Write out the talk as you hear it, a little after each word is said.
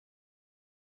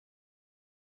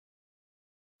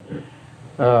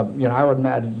You know,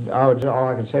 all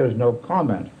I could say was no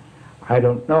comment. I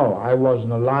don't know. I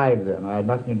wasn't alive then. I had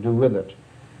nothing to do with it.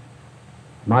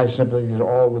 My sympathies are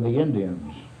all with the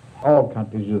Indians. All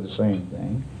countries do the same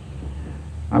thing.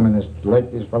 I mean, this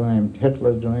fellow named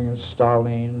Hitler doing it,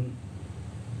 Stalin.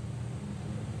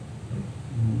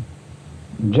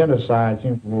 Genocide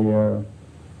seems to be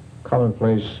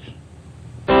commonplace.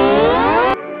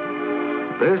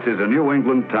 This is a New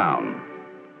England town,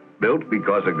 built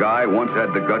because a guy once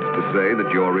had the guts to say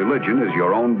that your religion is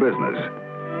your own business,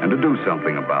 and to do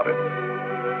something about it.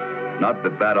 Not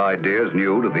that that idea is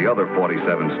new to the other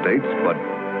 47 states, but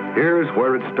here's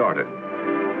where it started.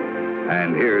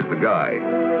 And here's the guy,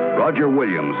 Roger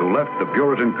Williams, who left the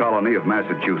Puritan colony of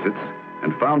Massachusetts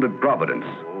and founded Providence.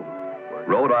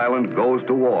 Rhode Island goes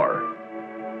to war.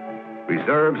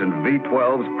 Reserves and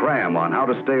V-12s cram on how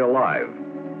to stay alive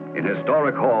in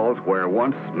historic halls where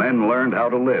once men learned how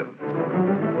to live.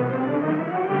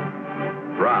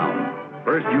 Brown,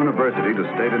 first university to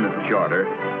state in its charter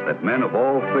that men of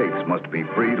all faiths must be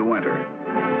free to enter.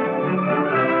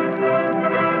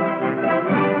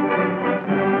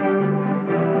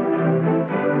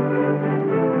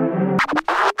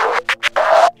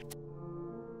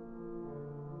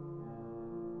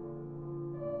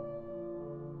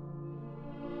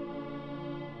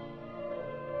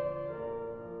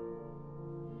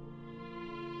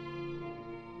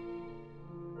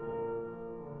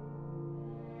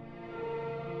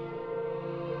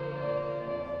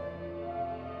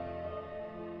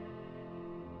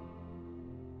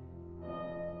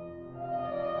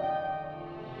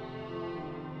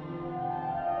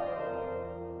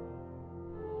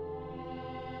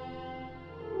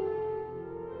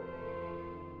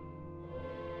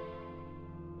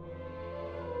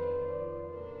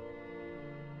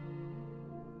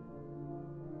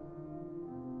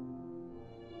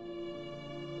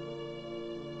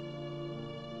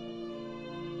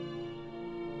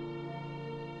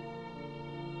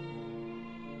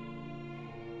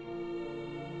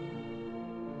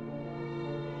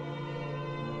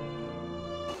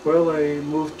 Well, I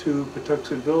moved to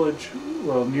Pawtuxet Village,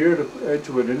 well, near to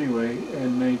Edgewood anyway,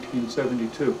 in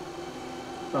 1972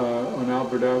 on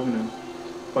Albert Avenue.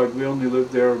 But we only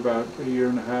lived there about a year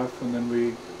and a half, and then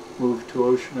we moved to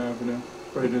Ocean Avenue,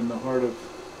 right in the heart of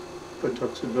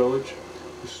Pawtuxet Village,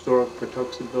 historic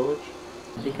Pawtuxet Village.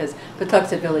 Because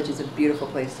Pawtuxet Village is a beautiful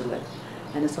place to live,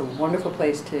 and it's a wonderful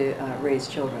place to raise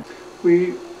children.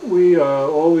 We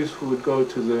always would go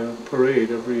to the parade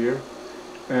every year,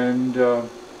 and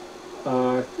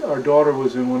our daughter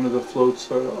was in one of the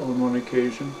floats on one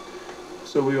occasion,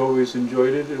 so we always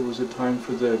enjoyed it. It was a time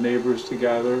for the neighbors to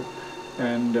gather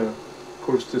and, of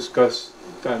course, discuss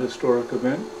that historic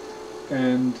event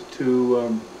and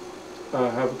to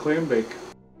have a clam bake.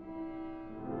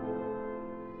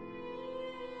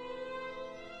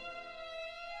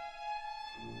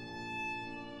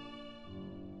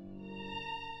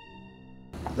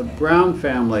 The Brown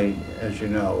family, as you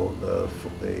know,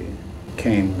 they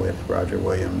came with Roger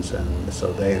Williams, and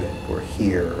so they were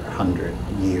here 100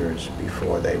 years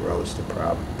before they rose to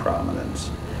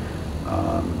prominence.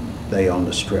 They owned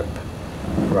the strip.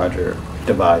 Roger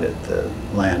divided the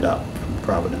land up from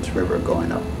Providence River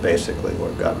going up basically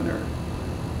where Governor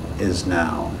is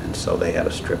now, and so they had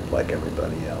a strip like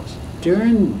everybody else.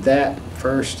 During that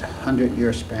first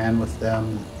 100-year span with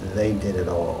them, they did it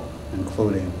all,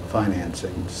 including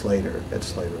financing Slater at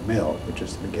Slater Mill, which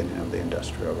is the beginning of the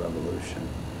Industrial Revolution.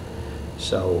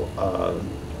 So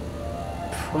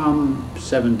from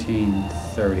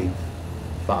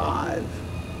 1735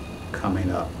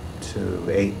 coming up to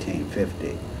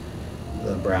 1850,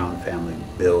 the Brown family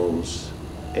builds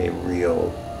a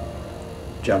real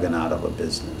juggernaut of a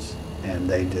business. And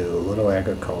they do a little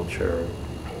agriculture,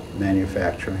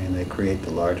 manufacturing. They create the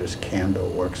largest candle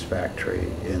works factory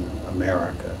in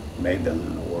America, maybe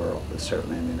in the world, but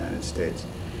certainly in the United States.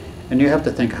 And you have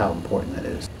to think how important that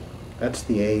is. That's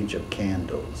the age of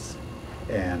candles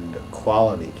and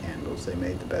quality candles. They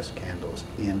made the best candles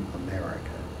in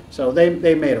America. So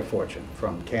they made a fortune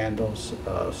from candles,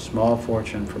 a small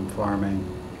fortune from farming,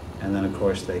 and then of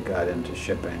course they got into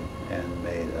shipping and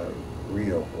made a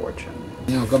real fortune.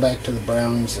 You know, go back to the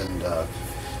Browns and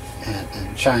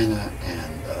China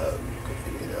and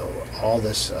you know, all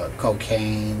this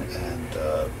cocaine and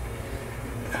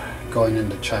going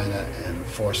into China and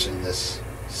forcing this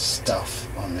stuff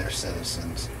on their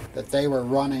citizens. That they were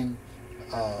running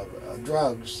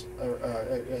drugs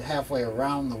halfway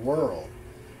around the world.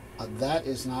 That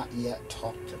is not yet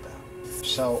talked about.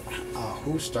 So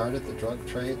who started the drug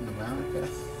trade in America?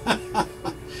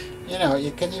 You know,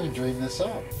 you can't even dream this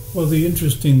up. Well, the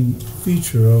interesting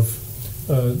feature of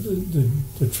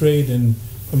the trade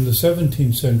from the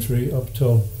 17th century up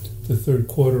till the third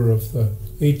quarter of the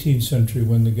 18th century,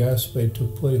 when the Gaspee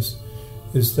took place,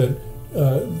 is that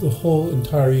the whole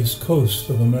entire east coast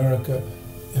of America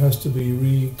has to be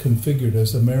reconfigured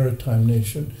as a maritime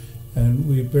nation, and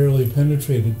we barely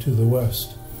penetrated to the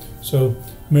west. So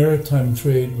maritime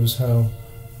trade was how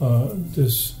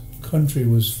this country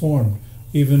was formed.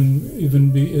 Even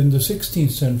in the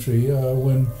 16th century,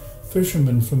 when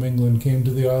fishermen from England came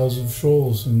to the Isles of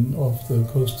Shoals and off the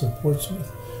coast of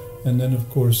Portsmouth. And then, of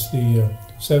course, the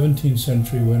 17th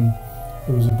century, when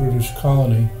it was a British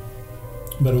colony,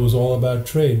 but it was all about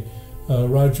trade.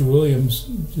 Roger Williams,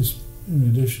 just in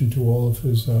addition to all of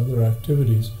his other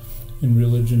activities in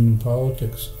religion and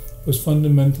politics, was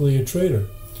fundamentally a trader.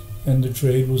 And the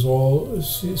trade was all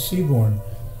seaborne,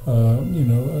 up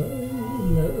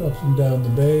and down the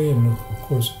bay, and of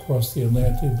course across the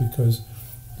Atlantic, because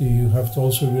you have to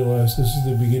also realize this is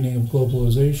the beginning of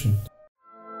globalization.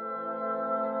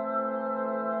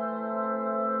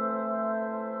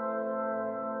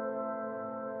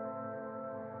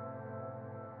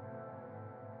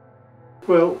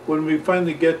 Well, when we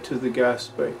finally get to the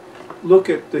Gaspee, look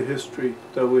at the history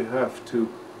that we have to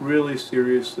really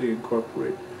seriously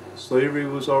incorporate. Slavery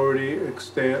was already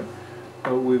extant.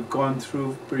 We've gone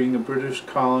through being a British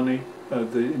colony,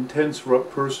 the intense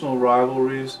personal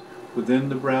rivalries within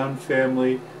the Brown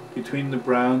family, between the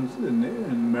Browns and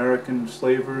American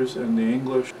slavers and the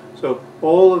English. So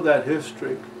all of that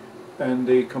history and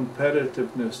the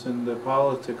competitiveness and the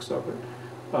politics of it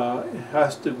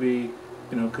has to be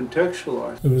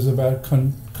contextualized. It was about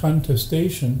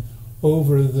contestation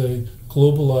over the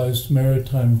globalized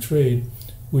maritime trade,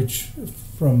 which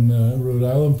from the Rhode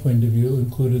Island point of view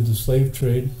included the slave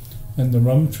trade and the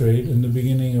rum trade and the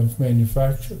beginning of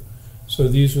manufacture. So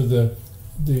these are the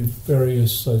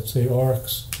various, let's say,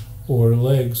 arcs or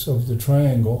legs of the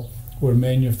triangle where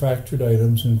manufactured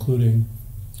items, including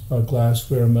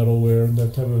glassware, metalware,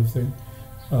 that type of thing,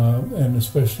 and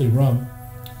especially rum,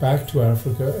 back to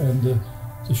Africa, and the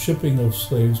shipping of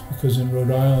slaves, because in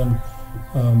Rhode Island,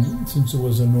 since it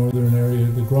was a northern area,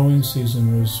 the growing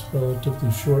season was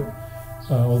relatively short,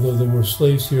 although there were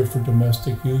slaves here for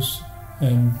domestic use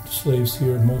and slaves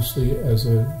here mostly as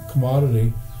a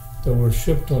commodity that were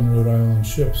shipped on Rhode Island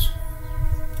ships.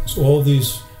 So all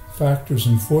these factors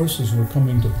and forces were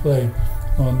coming to play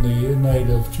on the night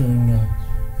of June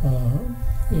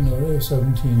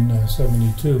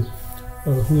 1772.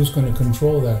 Who's going to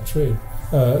control that trade?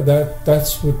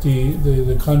 That's what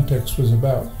the context was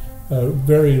about.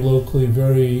 Very locally,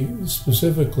 very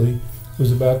specifically,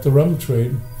 was about the rum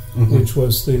trade, which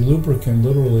was the lubricant,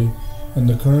 literally, and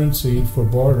the currency for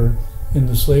barter in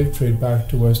the slave trade back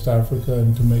to West Africa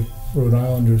and to make Rhode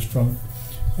Islanders drunk.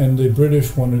 And the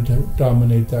British wanted to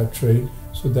dominate that trade,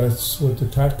 so that's what the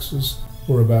taxes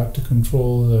were about, to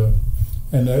control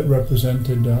and that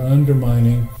represented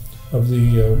undermining of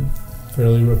the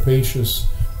fairly rapacious,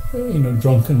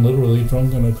 literally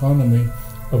drunken economy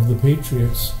of the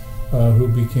patriots, who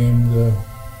became the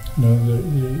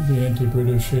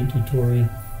anti-British, anti-Tory,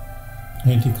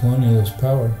 anti-colonialist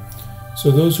power. So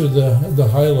those are the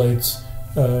highlights.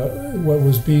 What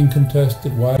was being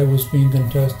contested, why it was being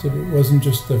contested. It wasn't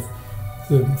just the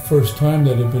first time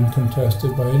that it had been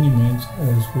contested by any means,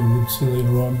 as we would see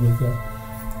later on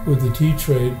with the tea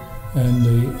trade and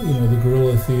the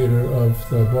guerrilla theater of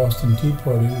the Boston Tea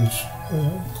Party, which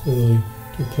clearly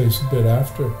took place a bit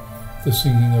after the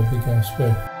singing of the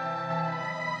Gaspee.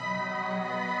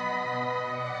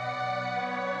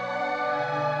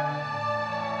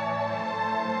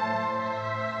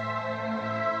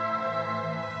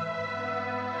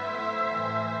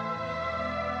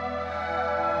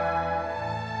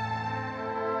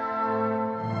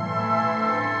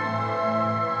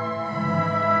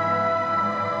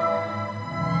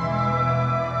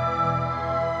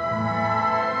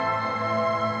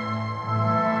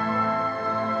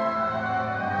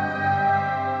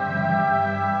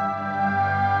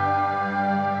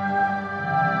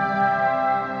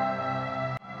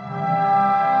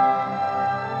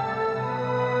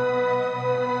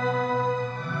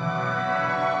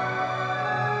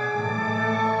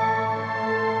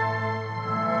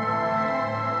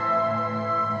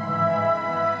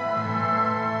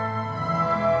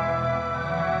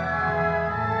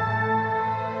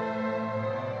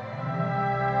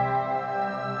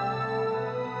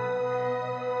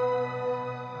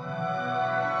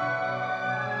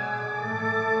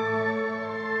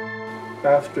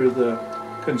 After the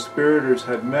conspirators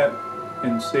had met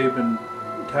in Sabin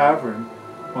Tavern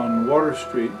on Water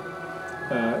Street,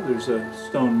 there's a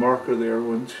stone marker there,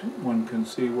 which one can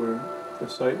see where the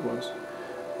site was.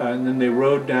 and then they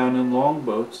rowed down in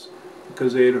longboats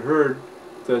because they had heard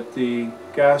that the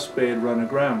Gaspee had run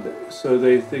aground. So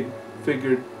they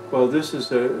figured, well, this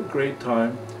is a great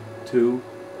time to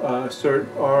assert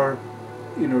our,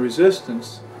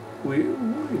 resistance.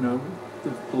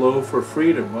 The blow for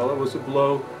freedom. Well, it was a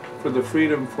blow for the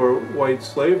freedom for white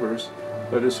slavers,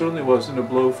 but it certainly wasn't a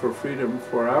blow for freedom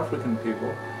for African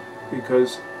people,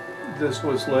 because this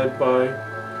was led by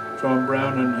John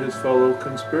Brown and his fellow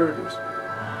conspirators.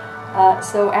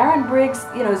 So Aaron Briggs,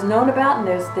 is known about, and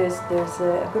there's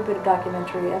a good bit of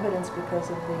documentary evidence because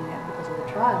of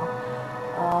the trial.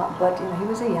 But he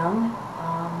was a young,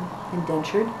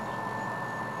 indentured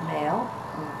male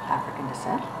of African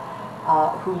descent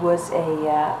who was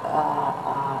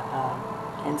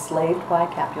enslaved by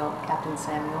Captain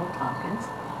Samuel Tompkins,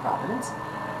 Providence,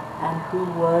 and who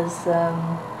was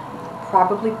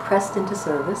probably pressed into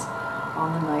service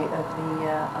on the night of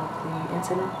the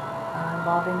incident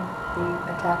involving the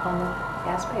attack on the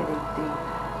Gaspee, the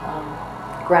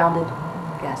grounded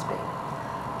Gaspee.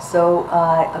 So,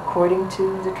 according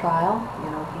to the trial, he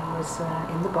was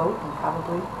in the boat and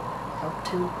probably helped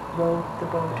to row the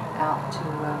boat out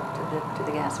to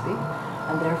the Gaspee,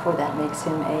 and therefore that makes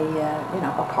him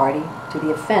a party to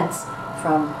the offense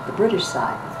from the British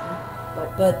side.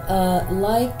 But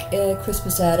like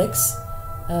Crispus Attucks,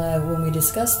 when we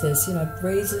discuss this, it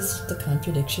raises the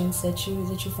contradictions that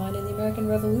you find in the American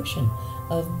Revolution,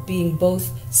 of being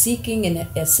both seeking and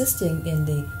assisting in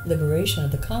the liberation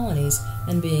of the colonies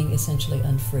and being essentially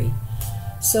unfree.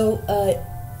 So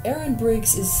Aaron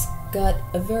Briggs has got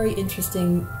a very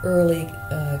interesting early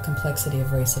complexity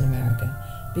of race in America,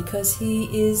 because he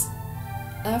is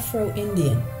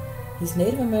Afro-Indian. He's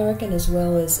Native American as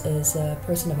well as a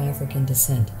person of African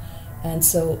descent. And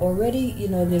so already,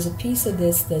 there's a piece of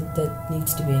this that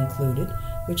needs to be included,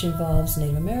 which involves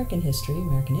Native American history,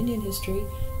 American Indian history,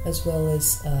 as well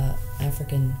as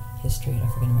African history,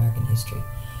 African American history.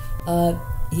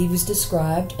 He was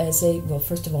described as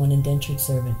first of all, an indentured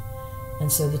servant.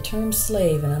 And so the term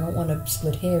slave, and I don't want to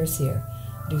split hairs here,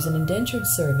 but he was an indentured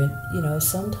servant.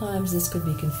 Sometimes this could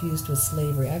be confused with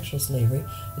slavery, actual slavery,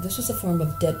 but this was a form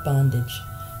of debt bondage,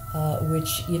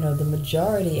 which, the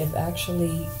majority of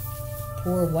actually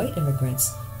poor white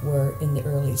immigrants were in the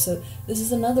early. So this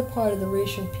is another part of the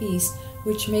racial piece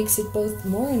which makes it both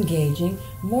more engaging,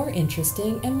 more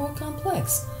interesting, and more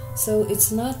complex. So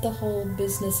it's not the whole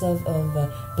business of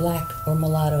black or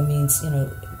mulatto means,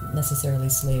 necessarily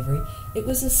slavery. It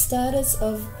was a status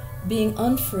of being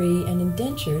unfree and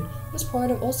indentured was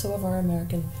part of also of our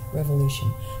American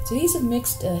Revolution. So he's of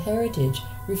mixed heritage,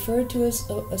 referred to as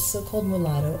a so-called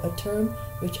mulatto, a term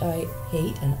which I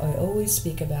hate and I always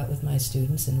speak about with my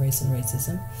students in Race and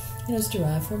Racism. It's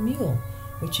derived from mule,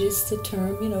 which is the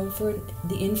term, for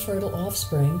the infertile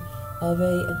offspring of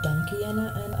a donkey and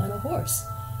a horse.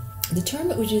 The term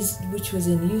which was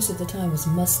in use at the time was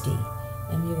mustee,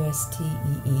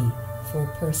 M-U-S-T-E-E, for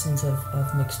persons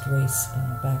of mixed race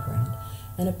background.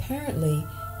 And apparently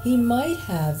he might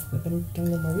have, I've been doing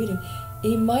a little more reading,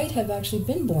 he might have actually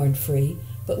been born free,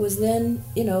 but was then,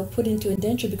 put into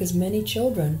indenture because many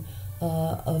children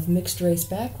of mixed race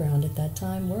background at that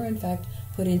time were in fact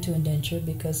put into indenture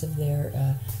because of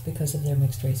their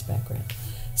mixed race background.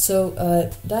 So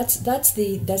that's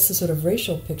the sort of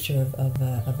racial picture of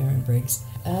Aaron Briggs.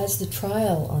 As the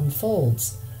trial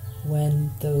unfolds,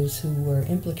 when those who were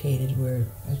implicated were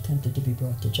attempted to be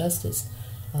brought to justice,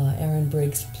 Aaron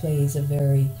Briggs plays a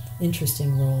very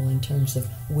interesting role in terms of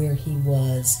where he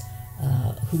was,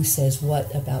 who says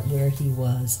what about where he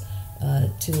was.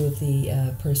 Two of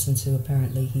the persons who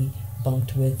apparently he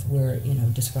bunked with were,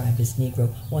 described as Negro,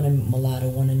 one a mulatto,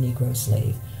 one a Negro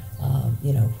slave,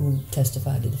 who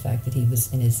testified to the fact that he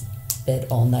was in his bed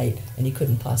all night and he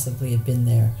couldn't possibly have been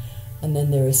there. And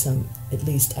then there is some, at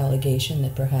least, allegation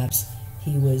that perhaps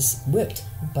he was whipped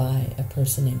by a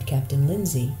person named Captain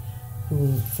Lindsay,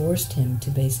 who forced him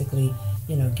to basically,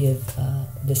 give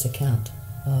this account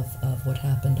of what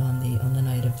happened on the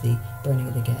night of the burning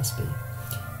of the Gaspee.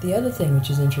 The other thing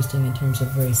which is interesting in terms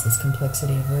of race, this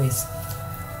complexity of race,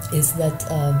 is that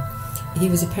he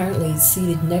was apparently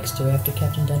seated next to, after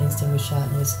Captain Duddingston was shot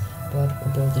and was brought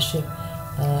aboard the ship,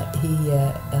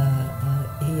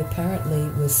 he apparently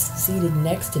was seated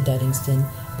next to Duddingston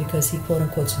because he,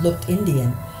 quote-unquote, looked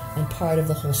Indian, and part of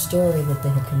the whole story that they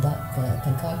had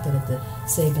concocted at the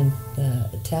Sabin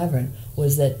Tavern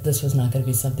was that this was not going to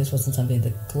be something. This wasn't something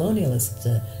the colonialists,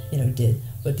 did,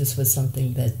 but this was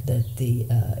something that the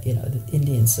the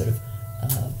Indians sort of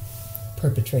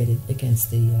perpetrated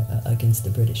against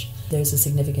the British. There's a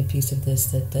significant piece of this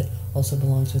that also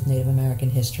belongs with Native American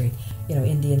history.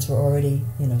 Indians were already,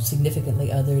 significantly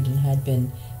othered and had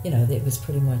been, it was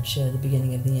pretty much the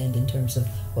beginning of the end in terms of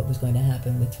what was going to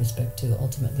happen with respect to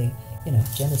ultimately,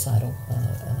 genocidal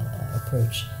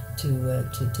approach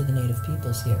to the native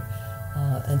peoples here.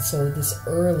 And so this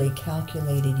early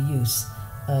calculated use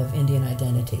of Indian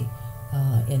identity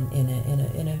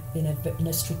in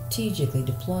a strategically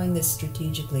deploying this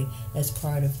strategically as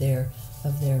part of their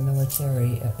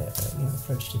military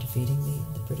approach to defeating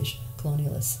the British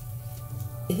colonialists.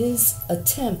 His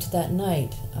attempt that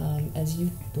night, as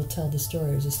you will tell the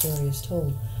story, as the story is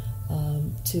told,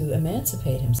 to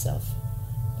emancipate himself.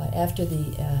 After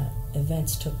the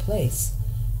events took place,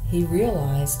 he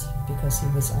realized, because he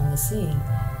was on the scene,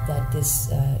 that this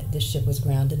ship was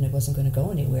grounded and it wasn't going to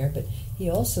go anywhere. But he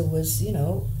also was,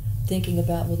 thinking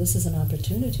about, well, this is an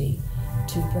opportunity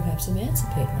to perhaps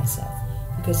emancipate myself,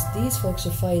 because these folks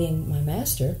are fighting my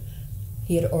master.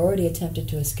 He had already attempted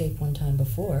to escape one time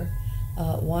before.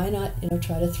 Why not,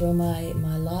 try to throw my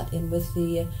lot in with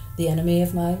the enemy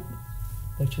of my,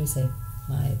 what should we say,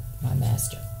 my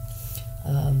master.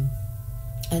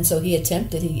 And so he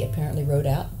attempted. He apparently rode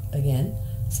out again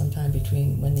sometime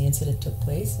between when the incident took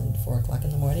place and 4 o'clock in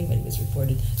the morning, when he was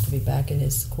reported to be back in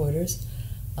his quarters,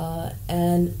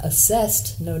 and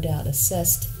no doubt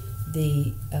assessed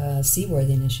the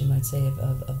seaworthiness, you might say,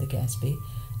 of the Gaspee,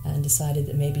 and decided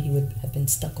that maybe he would have been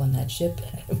stuck on that ship,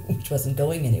 which wasn't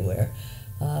going anywhere.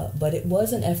 But it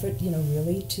was an effort,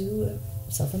 really to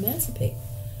self-emancipate,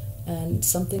 and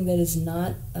something that is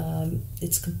not,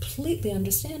 it's completely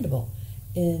understandable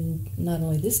in not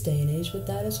only this day and age, but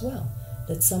that as well.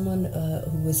 That someone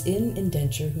who was in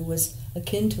indenture, who was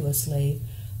akin to a slave,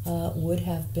 would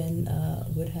have been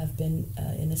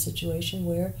in a situation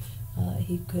where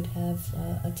he could have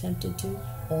attempted to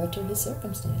alter his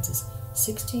circumstances.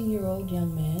 16-year-old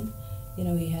young man,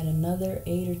 he had another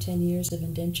 8 or 10 years of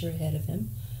indenture ahead of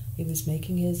him. He was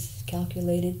making his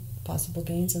calculated possible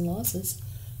gains and losses,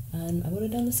 and I would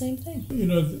have done the same thing.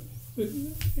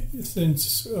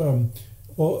 Since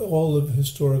all of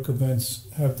historic events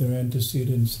have their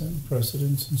antecedents and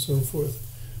precedents and so forth,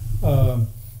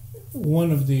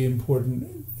 one of the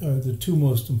two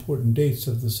most important dates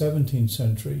of the 17th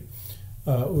century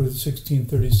were the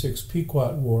 1636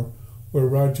 Pequot War, where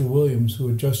Roger Williams, who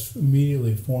had just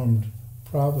immediately formed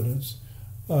Providence,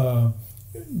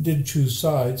 did choose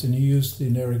sides, and he used the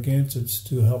Narragansetts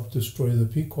to help destroy the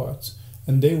Pequots.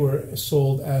 And they were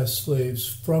sold as slaves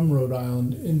from Rhode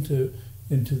Island into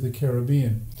the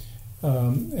Caribbean,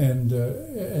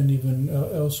 and even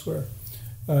elsewhere.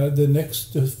 The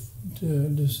next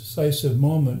decisive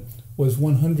moment was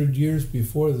 100 years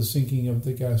before the sinking of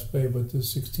the Gaspee, but the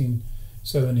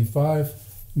 1675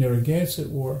 Narragansett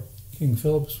War, King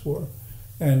Philip's War.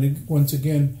 And once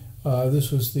again,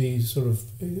 this was the sort of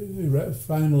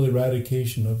final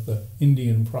eradication of the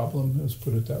Indian problem, let's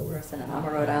put it that way. And I'm a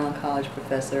Rhode Island College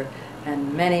professor,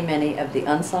 and many, many of the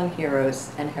unsung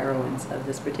heroes and heroines of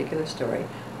this particular story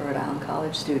are Rhode Island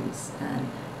College students. And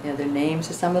their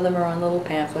names, some of them are on a little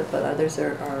pamphlet, but others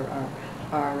will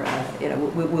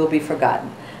be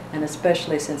forgotten. And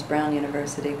especially since Brown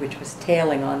University, which was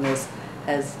tailing on this,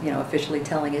 has officially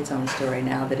telling its own story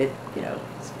now that it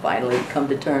has finally come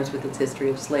to terms with its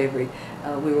history of slavery.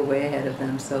 We were way ahead of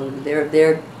them, so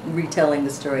they're retelling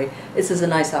the story. This is a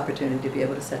nice opportunity to be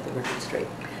able to set the record straight.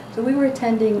 So we were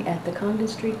attending at the Congdon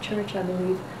Street Church, I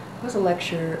believe. It was a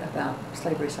lecture about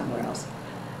slavery somewhere else.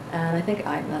 And I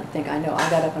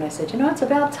got up and I said, it's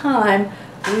about time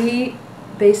we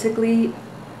basically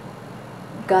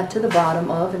got to the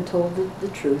bottom of and told the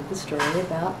truth, the story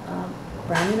about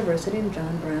Brown University and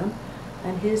John Brown,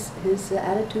 and his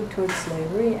attitude towards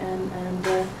slavery, and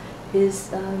his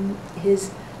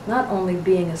not only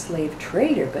being a slave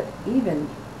trader, but even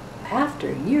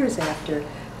years after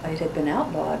it had been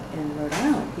outlawed in Rhode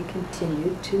Island, he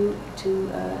continued to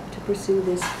pursue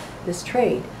this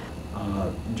trade.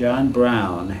 John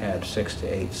Brown had 6 to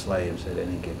 8 slaves at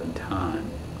any given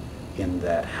time in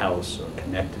that house, or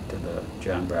connected to the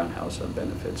John Brown house on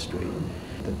Benefit Street.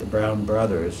 That the Brown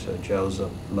brothers,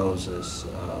 Joseph, Moses,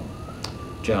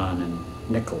 John, and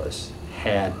Nicholas,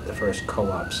 had the first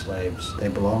co-op slaves. They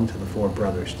belonged to the 4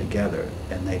 brothers together,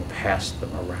 and they passed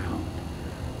them around.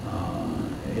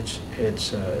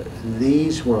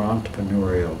 These were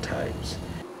entrepreneurial types.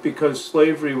 Because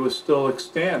slavery was still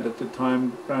extant at the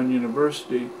time Brown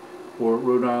University, or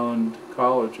Rhode Island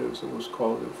College as it was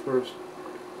called at first,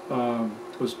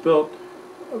 was built,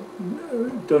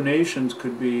 donations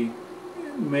could be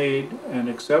made and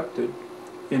accepted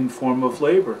in form of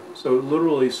labor. So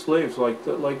literally slaves, like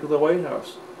the White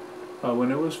House,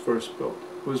 when it was first built,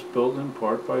 was built in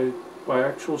part by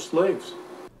actual slaves.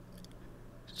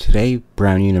 Today,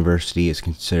 Brown University is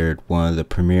considered one of the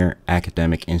premier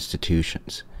academic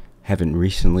institutions, having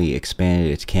recently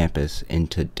expanded its campus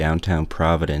into downtown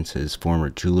Providence's former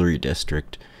jewelry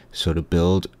district, so to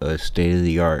build a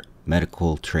state-of-the-art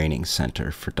medical training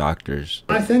center for doctors.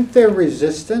 I think they're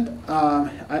resistant.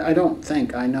 I don't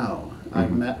think, I know.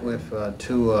 I've met with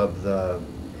two of the,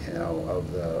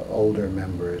 of the older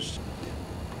members,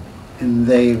 and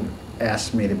they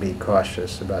asked me to be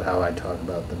cautious about how I talk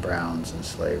about the Browns and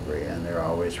slavery, and they're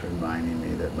always reminding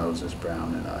me that Moses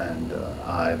Brown and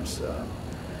Ives,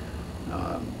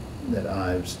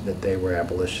 that they were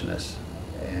abolitionists,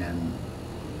 and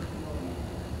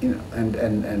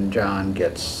and John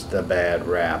gets the bad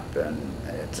rap, and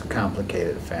it's a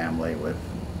complicated family with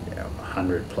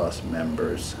 100+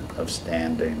 members of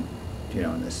standing,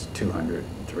 in this 200,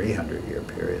 300 year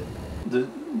period.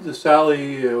 The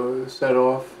Sally set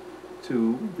off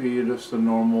to be just a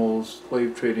normal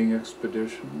slave trading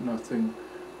expedition, nothing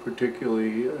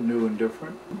particularly new and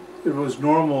different. It was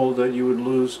normal that you would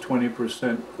lose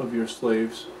 20% of your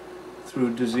slaves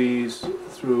through disease,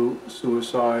 through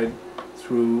suicide,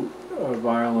 through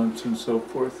violence and so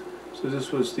forth. So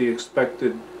this was the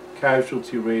expected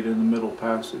casualty rate in the Middle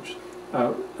Passage.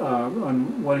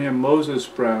 On one hand, Moses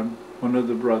Brown, one of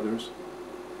the brothers,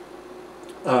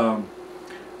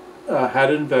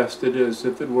 had invested as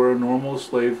if it were a normal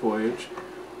slave voyage,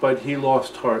 but he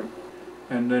lost heart.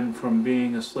 And then from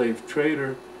being a slave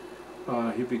trader,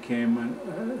 he became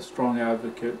a strong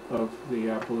advocate of the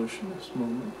abolitionist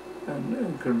movement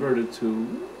and converted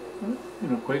to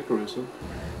Quakerism.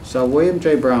 So William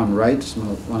J. Brown writes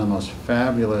one of the most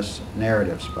fabulous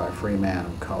narratives by a free man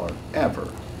of color ever,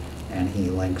 and he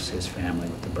links his family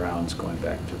with the Browns going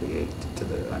back to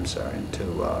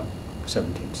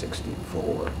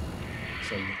 1764.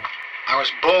 So I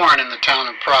was born in the town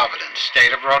of Providence,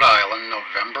 state of Rhode Island,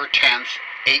 November 10th,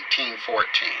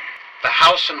 1814. The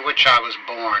house in which I was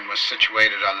born was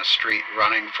situated on the street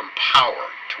running from Power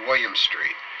to William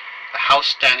Street, the house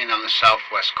standing on the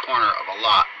southwest corner of a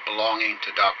lot belonging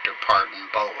to Dr. Pardon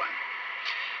Bowen.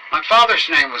 My father's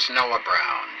name was Noah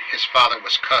Brown, his father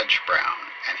was Cudge Brown,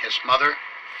 and his mother,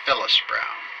 Phyllis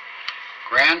Brown.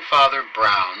 Grandfather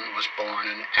Brown was born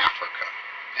in Africa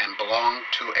and belonged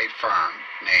to a firm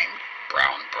named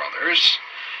Brown Brothers,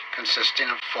 consisting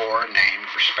of 4 named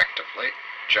respectively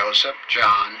Joseph,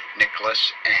 John,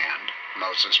 Nicholas, and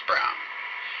Moses Brown.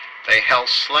 They held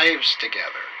slaves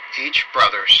together, each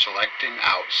brother selecting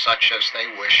out such as they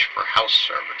wish for house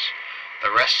service,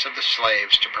 the rest of the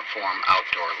slaves to perform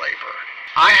outdoor labor.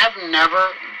 I have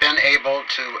never been able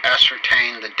to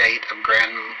ascertain the date of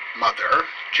grandmother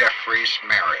Jeffrey's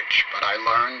marriage, but I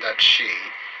learned that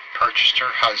she purchased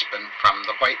her husband from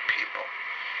the white people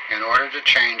in order to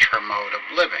change her mode of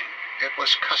living. It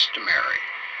was customary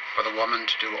for the woman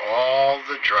to do all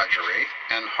the drudgery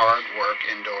and hard work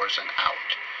indoors and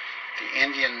out. The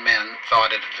Indian men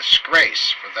thought it a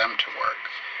disgrace for them to work.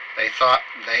 They thought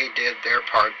they did their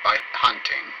part by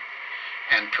hunting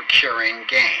and procuring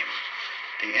game.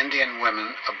 The Indian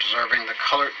women, observing the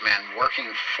colored men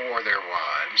working for their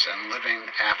wives and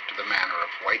living after the manner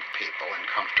of white people in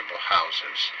comfortable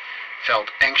houses,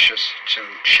 felt anxious to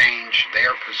change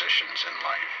their positions in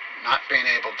life. Not being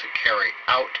able to carry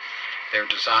out their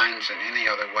designs in any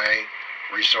other way,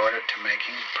 resorted to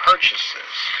making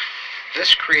purchases.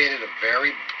 This created a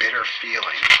very bitter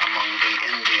feeling among the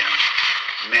Indian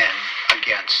men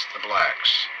against the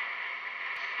blacks.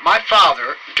 My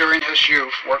father, during his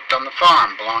youth, worked on the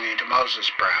farm belonging to Moses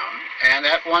Brown, and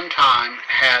at one time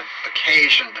had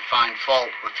occasion to find fault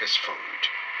with his food,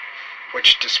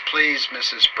 which displeased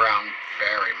Mrs. Brown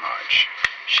very much.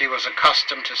 She was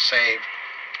accustomed to save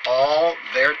all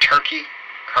their turkey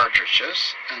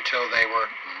cartridges until they were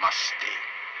musty,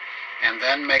 and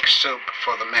then make soup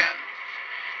for the men.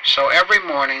 So every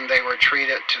morning they were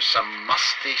treated to some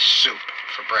musty soup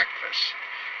for breakfast.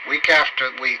 Week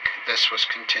after week this was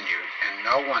continued, and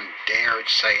no one dared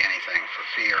say anything for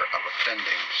fear of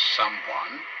offending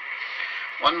someone.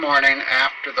 One morning,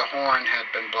 after the horn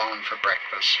had been blown for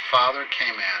breakfast, Father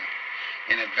came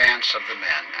in advance of the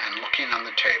men, and looking on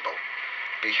the table,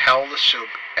 beheld the soup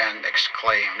and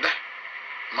exclaimed,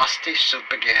 "Musty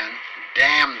soup again,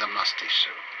 damn the musty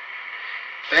soup."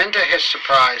 Then to his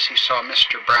surprise he saw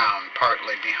Mr. Brown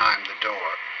partly behind the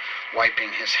door,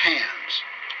 wiping his hands.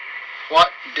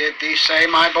 "What did thee say,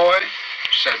 my boy?"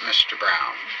 said Mr.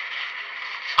 Brown.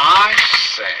 "I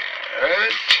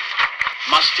said,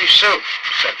 musty soup,"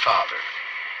 said Father.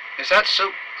 "Is that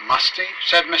soup "Musty?"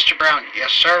 said Mr. Brown.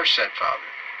 "Yes, sir," said Father.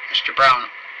 Mr. Brown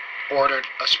ordered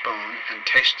a spoon and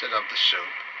tasted of the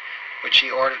soup, which he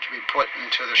ordered to be put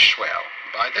into the swell.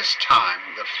 By this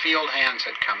time, the field hands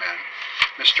had come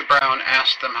in. Mr. Brown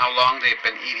asked them how long they had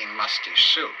been eating musty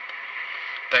soup.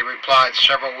 They replied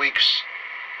several weeks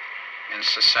in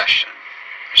succession.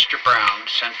 Mr. Brown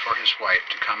sent for his wife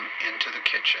to come into the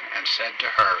kitchen and said to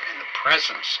her in the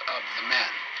presence of the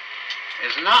men,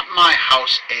 "Is not my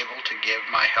house able to give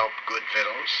my help good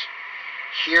victuals?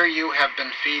 Here you have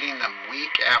been feeding them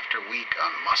week after week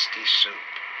on musty soup.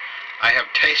 I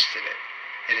have tasted it.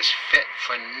 It is fit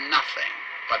for nothing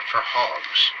but for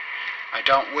hogs. I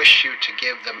don't wish you to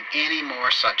give them any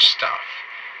more such stuff.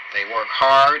 They work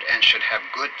hard and should have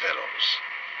good victuals,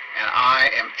 and I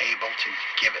am able to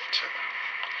give it to them."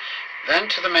 Then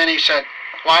to the men he said,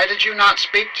 "Why did you not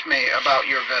speak to me about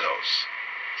your victuals?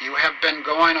 You have been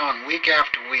going on week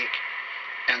after week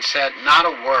and said not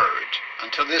a word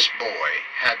until this boy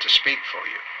had to speak for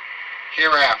you.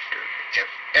 Hereafter, if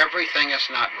everything is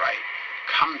not right,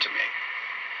 come to me."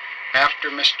 After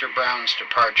Mr. Brown's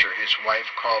departure, his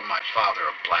wife called my father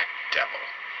a black devil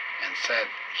and said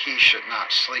he should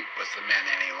not sleep with the men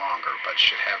any longer, but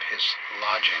should have his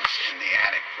lodgings in the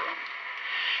attic room.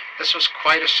 This was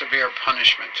quite a severe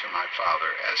punishment to my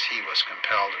father, as he was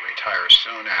compelled to retire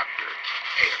soon after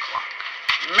 8 o'clock.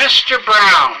 Mr.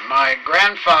 Brown, my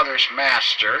grandfather's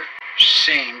master,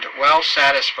 seemed well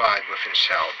satisfied with his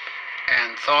help,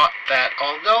 and thought that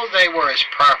although they were his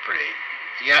property,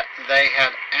 yet they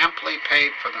had amply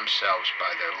paid for themselves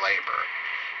by their labor,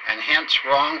 and hence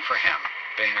wrong for him,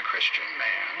 being a Christian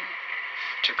man,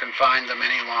 to confine them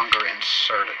any longer in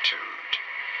servitude.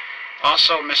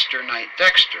 Also Mr. Knight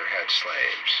Dexter had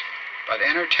slaves, but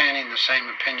entertaining the same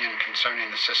opinion concerning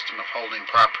the system of holding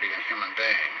property in human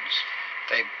beings,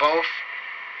 they both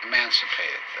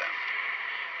emancipated them.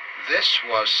 This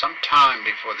was some time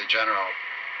before the general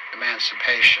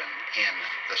emancipation in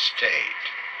the state.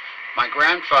 My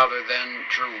grandfather then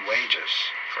drew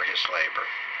wages for his labor.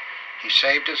 He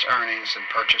saved his earnings and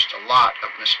purchased a lot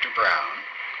of Mr. Brown,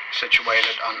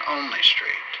 situated on Only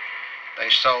Street. They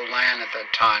sold land at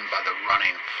that time by the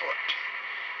running foot.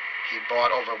 He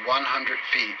bought over 100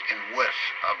 feet in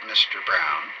width of Mr.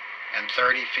 Brown and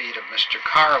 30 feet of Mr.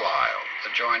 Carlyle,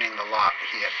 adjoining the lot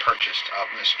he had purchased of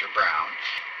Mr. Brown.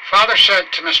 Father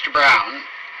said to Mr. Brown,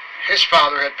 his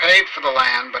father had paid for the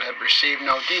land but had received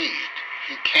no deed.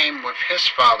 He came with his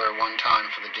father one time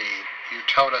for the deed. You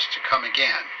told us to come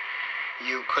again.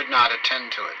 You could not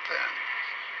attend to it then.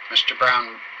 Mr.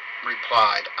 Brown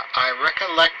replied, I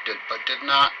recollected but did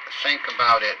not think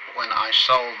about it when I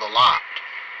sold the lot.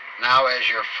 Now as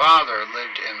your father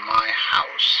lived in my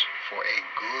house for a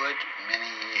good many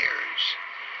years,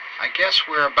 I guess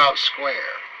we're about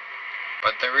square,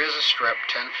 but there is a strip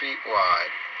 10 feet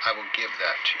wide. I will give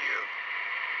that to you.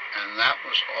 And that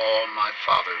was all my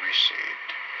father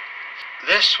received.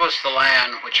 This was the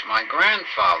land which my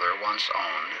grandfather once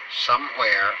owned,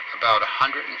 somewhere about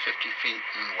 150 feet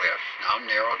in width, now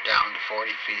narrowed down to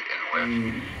 40 feet in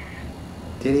width.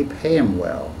 Did he pay him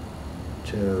well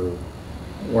to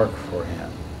work for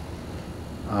him?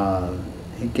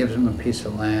 He gives him a piece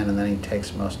of land and then he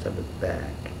takes most of it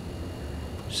back.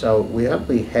 So we have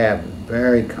a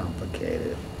very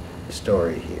complicated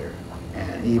story here,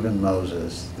 and even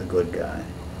Moses, the good guy.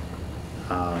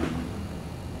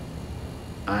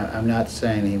 I'm not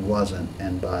saying he wasn't,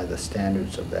 and by the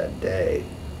standards of that day,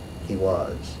 he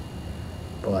was.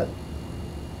 But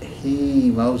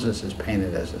Moses is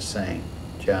painted as a saint.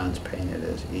 John's painted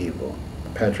as evil.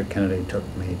 Patrick Kennedy took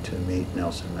me to meet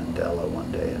Nelson Mandela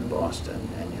one day in Boston,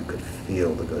 and you could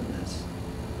feel the goodness.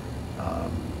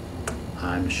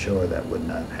 I'm sure that would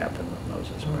not happen with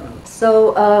Moses Brown.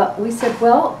 So we said,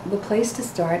 well, the place to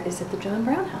start is at the John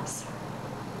Brown house.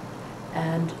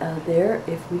 And there,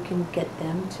 if we can get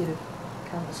them to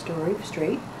tell the story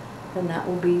straight, then that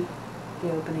will be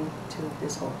the opening to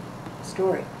this whole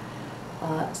story.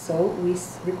 So we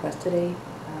requested a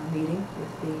meeting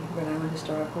with the Rhode Island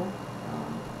Historical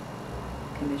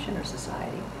Commission or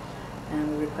Society,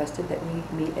 and we requested that we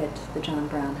meet at the John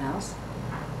Brown house.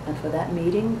 And for that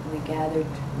meeting, we gathered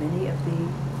many of the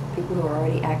people who are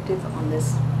already active on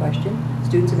this question.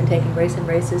 Students have been taking race and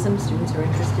racism. Students are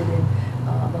interested in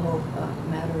the whole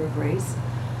matter of race.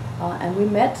 And we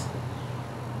met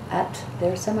at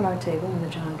their seminar table in the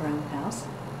John Brown house.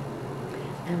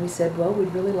 And we said, well,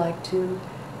 we'd really like to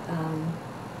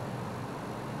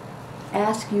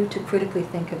ask you to critically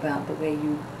think about the way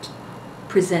you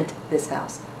present this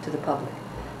house to the public.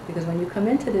 Because when you come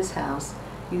into this house,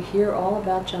 you hear all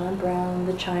about John Brown,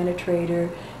 the China trader.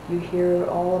 You hear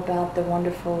all about the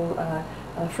wonderful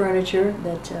furniture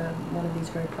that one of these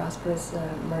very prosperous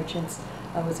merchants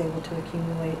was able to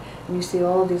accumulate. And you see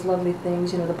all of these lovely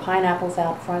things, you know, the pineapples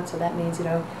out front, so that means, you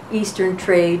know, Eastern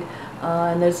trade,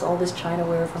 and there's all this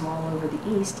Chinaware from all over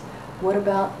the East. What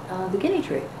about the guinea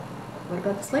trade? What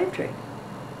about the slave trade?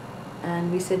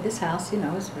 And we said this house, you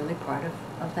know, is really part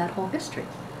of that whole history.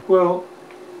 Well,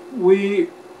 we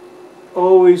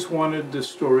always wanted the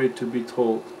story to be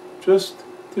told, just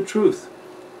the truth,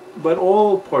 but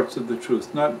all parts of the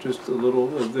truth, not just a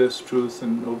little of this truth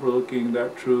and overlooking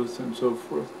that truth and so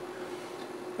forth.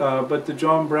 But the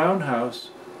John Brown house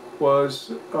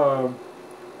was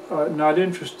not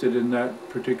interested in that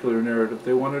particular narrative.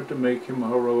 They wanted to make him a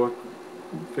heroic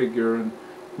figure, and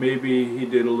maybe he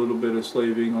did a little bit of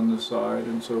slaving on the side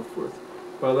and so forth.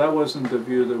 Well, that wasn't the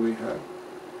view that we had.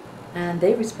 And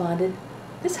they responded,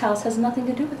 this house has nothing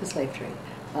to do with the slave trade.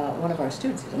 One of our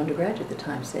students, he was an undergraduate at the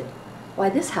time, said, why,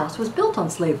 this house was built on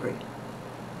slavery.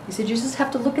 He said, you just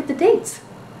have to look at the dates.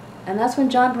 And that's when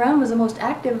John Brown was the most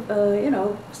active, you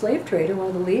know, slave trader, one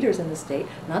of the leaders in the state.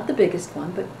 Not the biggest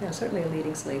one, but you know, certainly a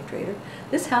leading slave trader.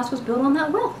 This house was built on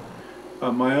that wealth.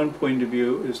 My own point of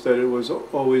view is that it was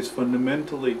always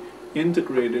fundamentally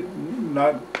integrated,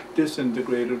 not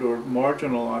disintegrated or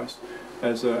marginalized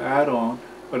as an add-on,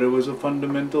 but it was a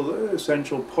fundamental,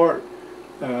 essential part.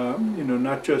 You know,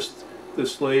 not just the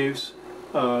slaves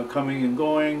coming and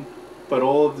going, but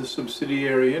all of the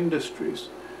subsidiary industries.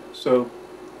 So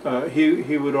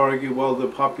he would argue, well, the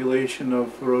population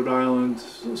of Rhode Island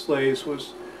slaves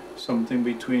was something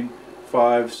between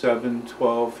 5, 7,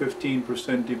 12,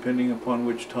 15%, depending upon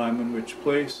which time and which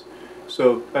place.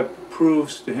 So that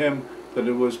proves to him that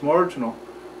it was marginal.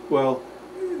 Well,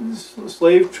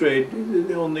 slave trade,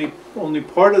 only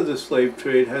part of the slave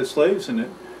trade has slaves in it.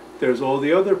 There's all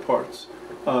the other parts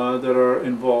that are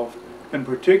involved, and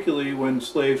particularly when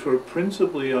slaves were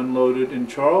principally unloaded in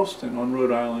Charleston on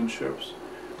Rhode Island ships.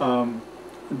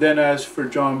 Then as for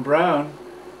John Brown,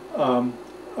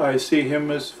 I see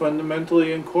him as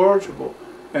fundamentally incorrigible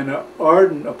and an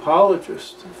ardent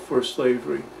apologist for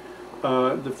slavery.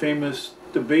 The famous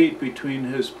debate between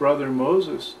his brother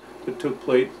Moses that took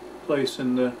place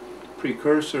in the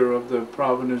precursor of the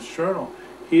Providence Journal.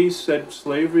 He said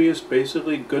slavery is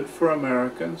basically good for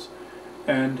Americans,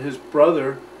 and his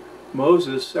brother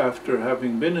Moses, after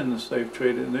having been in the slave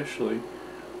trade initially,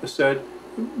 said,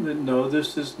 no,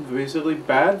 this is basically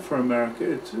bad for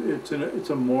America. It's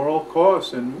a moral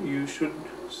cause, and you should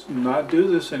not do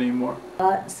this anymore.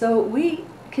 So we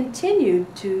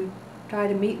continued to try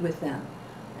to meet with them,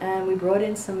 and we brought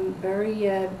in some very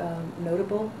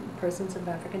notable persons of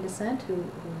African descent who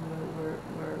were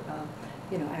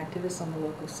you know, activists on the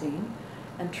local scene,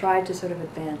 and tried to sort of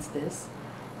advance this,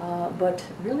 but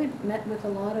really met with a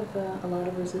lot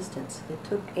of resistance. It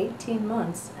took 18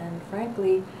 months, and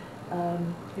frankly,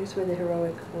 here's where the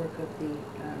heroic work of the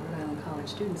Rhode Island College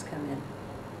students come in.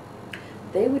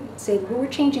 They would say, well, we're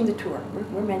changing the tour.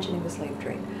 We're mentioning the slave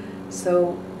trade.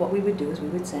 So what we would do is we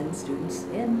would send students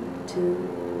in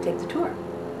to take the tour.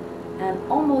 And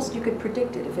almost you could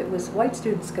predict it. If it was white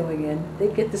students going in,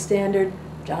 they'd get the standard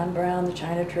John Brown, the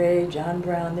China trade, John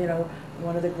Brown, you know,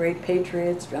 one of the great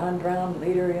patriots, John Brown,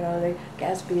 leader, you know, the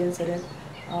Gaspee incident,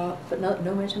 but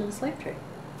no mention of the slave trade.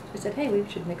 We said, hey, we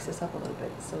should mix this up a little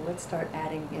bit. So let's start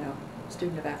adding, you know,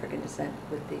 student of African descent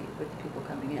with the people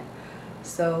coming in.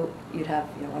 So you'd have,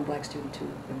 you know, one black student, two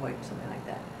white, something like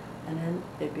that. And then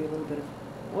there'd be a little bit of,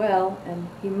 well, and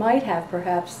he might have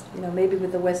perhaps, you know, maybe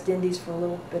with the West Indies for a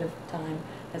little bit of time,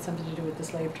 had something to do with the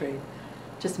slave trade,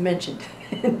 just mentioned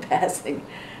in passing.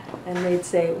 And they'd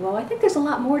say, well, I think there's a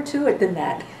lot more to it than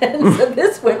that. And so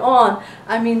this went on.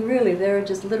 I mean, really, there are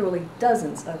just literally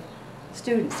dozens of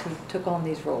students who took on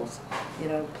these roles, you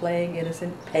know, playing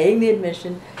innocent, paying the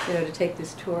admission, you know, to take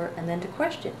this tour and then to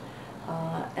question.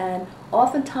 And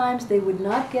oftentimes they would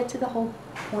not get to the whole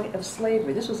point of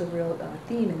slavery. This was a real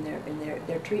theme in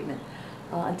their treatment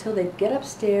until they'd get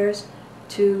upstairs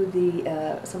to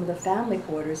the some of the family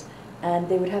quarters, and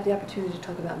they would have the opportunity to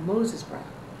talk about Moses Brown.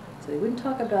 So they wouldn't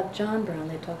talk about John Brown,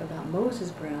 they'd talk about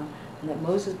Moses Brown, and that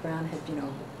Moses Brown had, you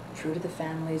know, true to the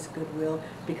family's goodwill,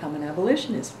 become an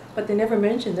abolitionist. But they never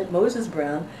mentioned that Moses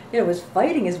Brown, you know, was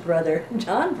fighting his brother,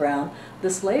 John Brown, the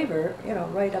slaver, you know,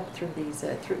 right up through these,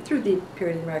 through the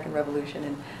period of the American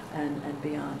Revolution and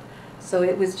beyond. So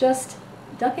it was just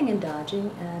ducking and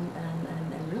dodging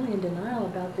and really in denial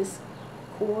about this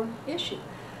core issue.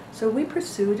 So we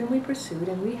pursued and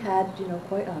we had, you know,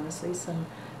 quite honestly, some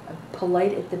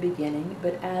polite at the beginning,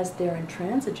 but as they're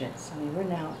intransigence, I mean, we're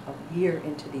now a year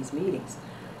into these meetings,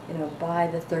 you know, by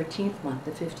the 13th month,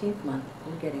 the 15th month,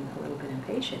 we're getting a little bit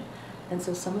impatient. And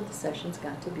so some of the sessions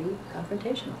got to be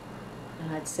confrontational.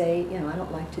 And I'd say, you know, I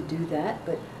don't like to do that,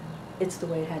 but it's the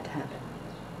way it had to happen.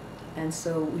 And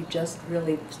so we just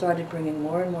really started bringing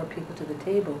more and more people to the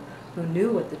table who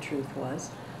knew what the truth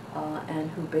was,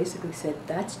 and who basically said,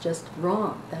 that's just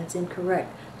wrong, that's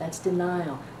incorrect, that's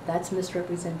denial, that's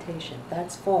misrepresentation,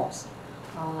 that's false,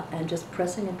 and just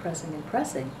pressing and pressing and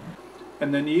pressing.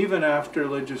 And then even after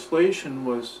legislation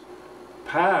was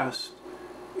passed,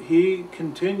 he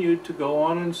continued to go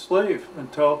on enslave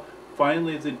until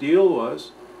finally the deal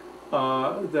was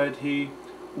that he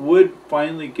would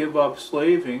finally give up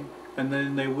slaving, and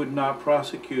then they would not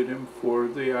prosecute him for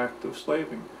the act of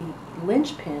slaving. The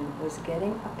linchpin was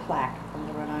getting a plaque from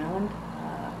the Rhode Island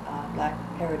Black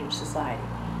Heritage Society,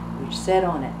 which said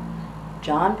on it,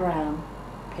 John Brown,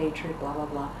 patriot, blah, blah,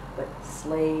 blah, but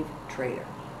slave trader.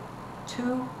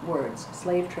 2 words,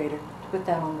 slave trader, to put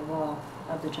that on the wall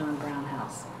of the John Brown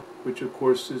house. Which of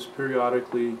course is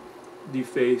periodically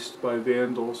defaced by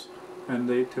vandals, and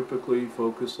they typically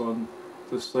focus on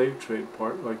the slave trade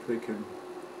part, like they can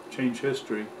change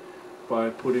history by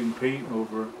putting paint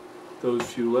over those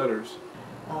few letters.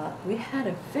 We had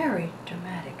a very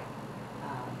dramatic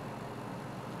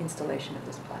installation of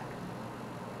this plaque,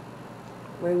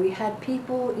 where we had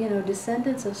people, you know,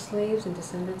 descendants of slaves and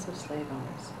descendants of slave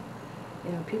owners.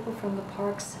 You know, people from the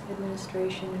Parks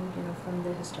Administration, you know, from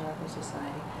the Historical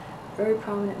Society, very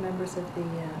prominent members of the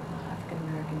African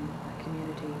American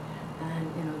community,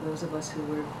 and, you know, those of us who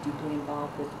were deeply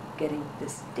involved with getting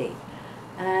this date.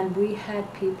 And we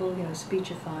had people, you know,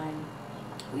 speechifying.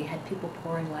 We had people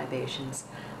pouring libations.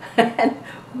 And I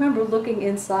remember looking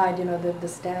inside, you know, the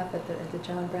staff at the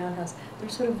John Brown house, they're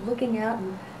sort of looking out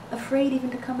and afraid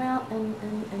even to come out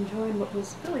and join what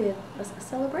was really a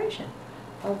celebration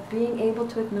of being able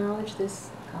to acknowledge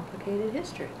this complicated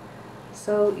history.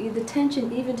 So the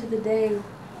tension, even to the day of,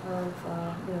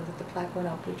 you know, that the plaque went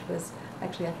up, which was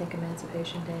actually, I think,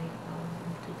 Emancipation Day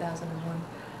in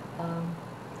 2001,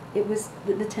 it was,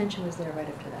 the tension was there right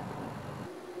up to that point.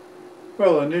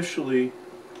 Well, initially,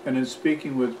 and in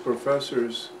speaking with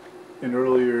professors in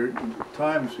earlier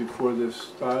times before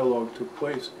this dialogue took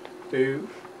place, they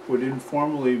would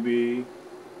informally be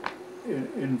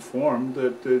informed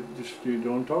that you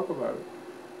don't talk about it.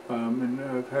 And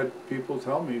I've had people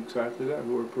tell me exactly that,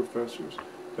 who are professors,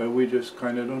 that we just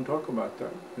kind of don't talk about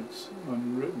that. It's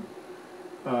unwritten.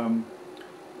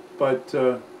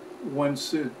 But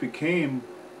once it became,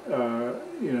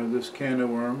 you know, this can of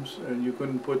worms, and you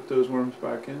couldn't put those worms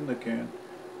back in the can,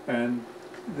 and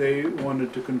they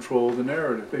wanted to control the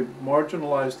narrative. They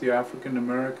marginalized the African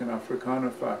American, Africana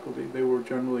faculty. They were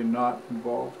generally not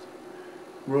involved.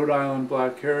 Rhode Island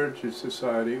Black Heritage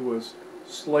Society was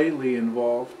slightly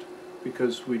involved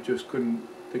because we just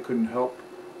they couldn't help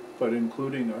but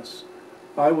including us.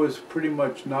 I was pretty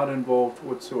much not involved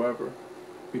whatsoever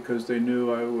because they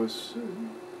knew I was,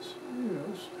 you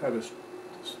know, had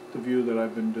the view that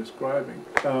I've been describing.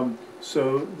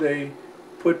 So they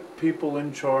put people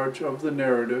in charge of the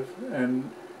narrative, and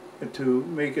to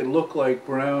make it look like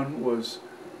Brown was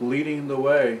leading the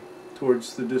way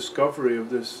towards the discovery of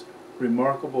this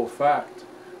remarkable fact.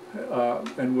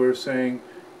 And we're saying,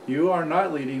 you are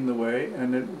not leading the way,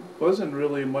 and it wasn't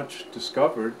really much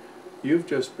discovered. You've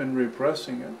just been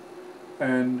repressing it.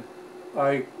 And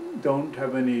I don't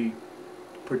have any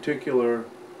particular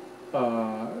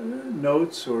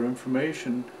notes or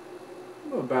information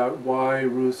about why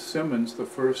Ruth Simmons, the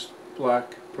first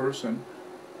black person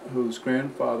whose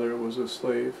grandfather was a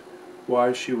slave,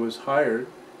 why she was hired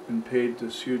and paid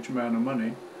this huge amount of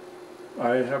money.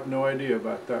 I have no idea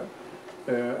about that.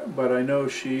 But I know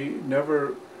she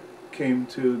never came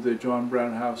to the John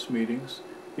Brown House meetings,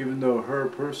 even though her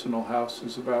personal house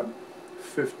is about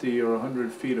 50 or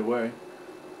 100 feet away.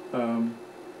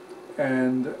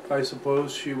 And I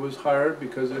suppose she was hired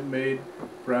because it made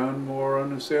Brown more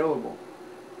unassailable.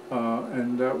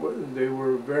 And they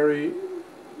were very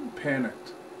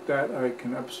panicked. That I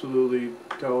can absolutely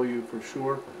tell you for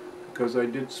sure, because I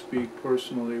did speak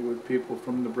personally with people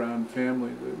from the Brown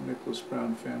family, the Nicholas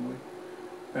Brown family,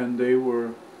 and they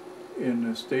were in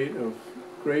a state of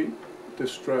great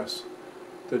distress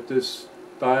that this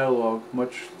dialogue,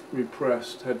 much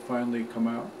repressed, had finally come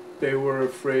out. They were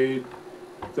afraid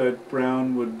that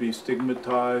Brown would be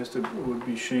stigmatized, it would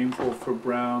be shameful for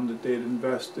Brown that they had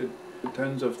invested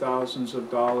tens of thousands of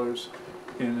dollars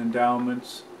in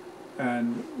endowments,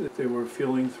 and they were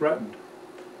feeling threatened.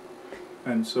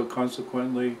 And so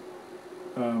consequently,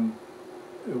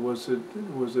 it was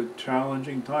a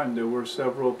challenging time. There were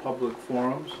several public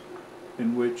forums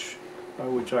in which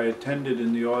I attended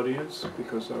in the audience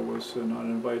because I was not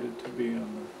invited to be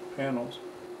on the panels.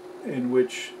 in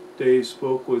which they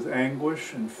spoke with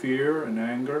anguish and fear and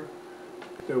anger.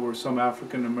 There were some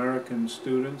African American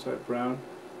students at Brown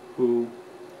who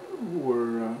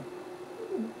were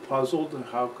puzzled,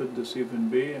 how could this even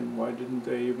be, and why didn't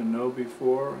they even know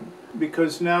before?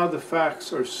 Because now the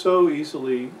facts are so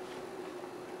easily,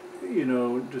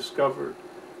 discovered,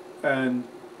 and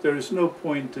there's no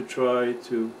point to try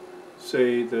to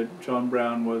say that John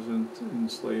Brown wasn't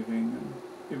enslaving, and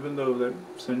even though that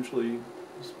essentially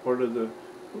is part of the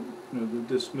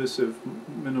dismissive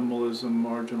minimalism,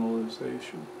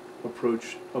 marginalization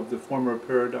approach of the former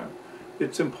paradigm.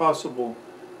 It's impossible,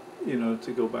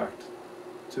 to go back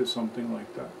to something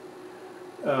like that.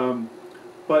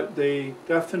 But they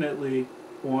definitely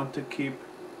want to keep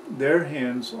their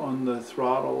hands on the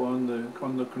throttle, on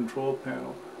the control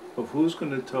panel of who's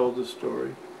going to tell the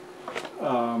story.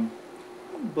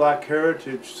 Black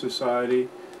Heritage Society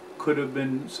could have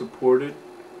been supported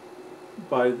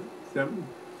by them,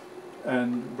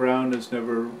 and Brown has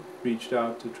never reached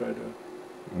out to try to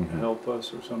help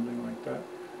us or something like that.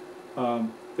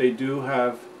 They do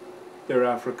have their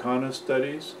Africana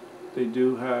studies. They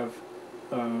do have,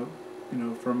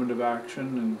 affirmative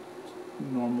action and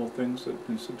normal things that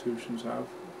institutions have.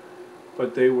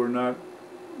 But they were not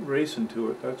racing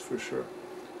to it, that's for sure.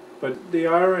 But the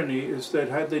irony is that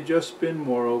had they just been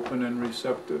more open and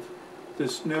receptive,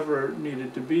 this never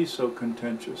needed to be so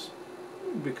contentious.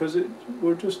 Because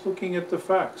we're just looking at the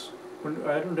facts.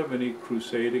 I don't have any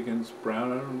crusade against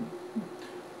Brown. I don't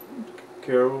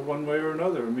care one way or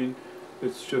another. I mean,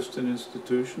 it's just an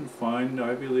institution, fine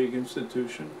Ivy League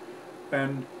institution,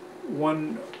 and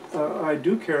one I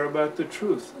do care about the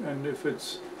truth. And if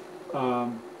it's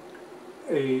a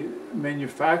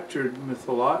manufactured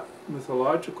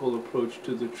mythological approach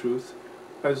to the truth,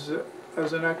 as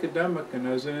an academic and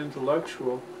as an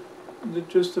intellectual, it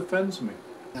just offends me.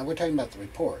 Now we're talking about the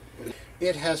report.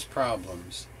 It has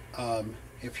problems.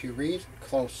 If you read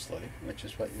closely, which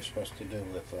is what you're supposed to do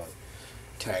with a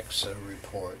text, a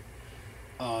report,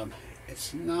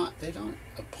 it's not, they don't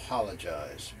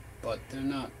apologize, but they're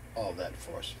not all that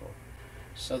forceful.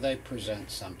 So they present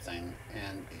something,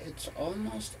 and it's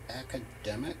almost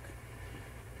academic,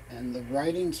 and the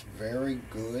writing's very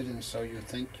good, and so you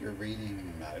think you're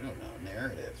reading, I don't know,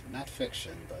 narrative, not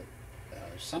fiction, but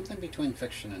something between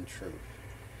fiction and truth.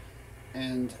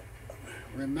 And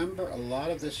remember, a lot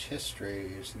of this history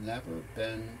has never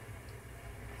been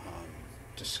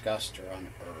discussed or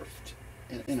unearthed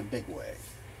in a big way.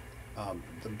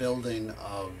 The building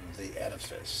of the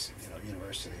edifice,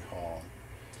 University Hall,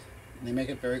 they make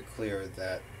it very clear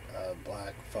that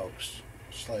black folks,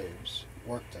 slaves,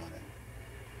 worked on it.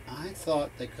 I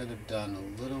thought they could have done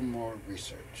a little more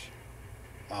research.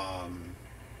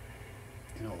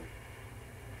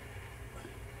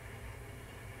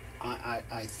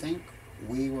 I think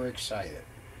we were excited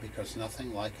because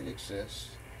nothing like it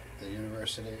exists. The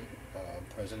university,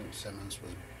 President Simmons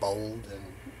was bold in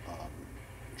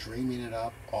dreaming it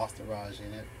up,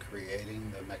 authorizing it,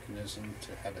 creating the mechanism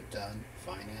to have it done,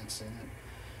 financing it.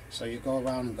 So you go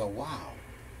around and go, wow.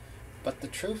 But the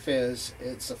truth is,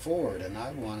 it's a Ford, and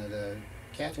I wanted a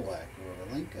Cadillac or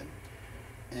a Lincoln.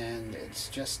 And it's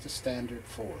just a standard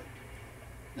Ford.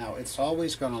 Now, it's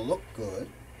always going to look good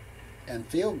and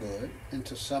feel good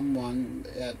until someone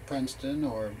at Princeton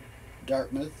or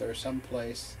Dartmouth or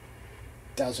someplace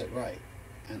does it right.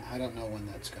 And I don't know when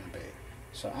that's going to be.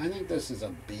 So I think this is a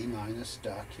B-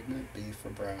 document, B for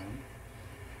Brown,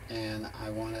 and I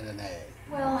wanted an A.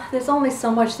 Well, there's only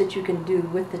so much that you can do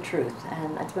with the truth,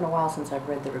 and it's been a while since I've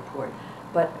read the report.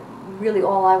 But really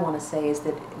all I want to say is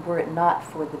that were it not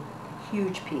for the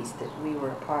huge piece that we were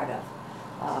a part of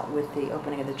with the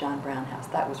opening of the John Brown House,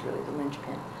 that was really the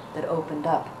linchpin that opened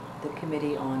up the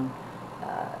committee on,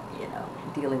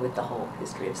 dealing with the whole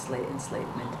history of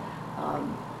enslavement.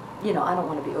 I don't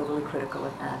want to be overly critical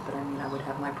of that, but I mean, I would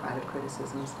have my private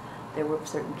criticisms. There were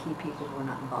certain key people who were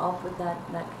not involved with that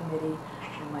committee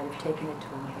and might have taken it to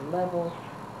another level.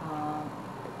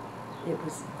 It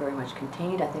was very much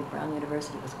contained. I think Brown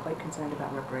University was quite concerned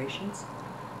about reparations,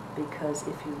 because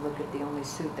if you look at the only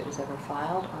suit that was ever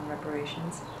filed on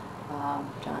reparations,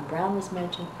 John Brown was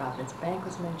mentioned, Providence Bank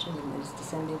was mentioned, and there's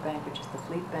Descending Bank, which is the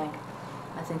Fleet Bank.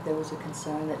 I think there was a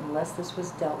concern that unless this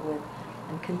was dealt with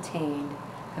and contained,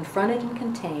 confronted and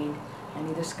contained, and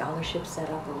either scholarships set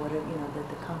up or whatever,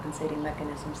 the compensating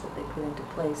mechanisms that they put into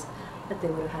place, that they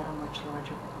would have had a much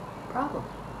larger problem.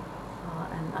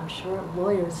 And I'm sure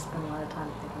lawyers spend a lot of time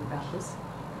thinking about this,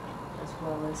 as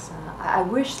well as, I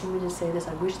wish, let me just say this,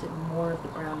 I wish that more of the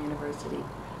Brown University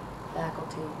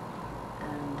faculty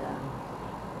and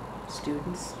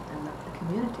students and the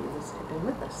community had been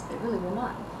with us. They really were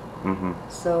not. Mm-hmm.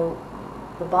 So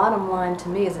the bottom line to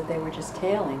me is that they were just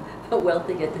tailing the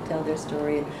wealthy get to tell their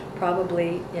story, and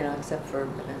probably, except for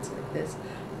events like this,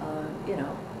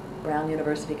 Brown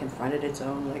University confronted its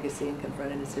own legacy and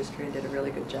confronted its history and did a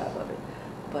really good job of it.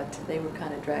 But they were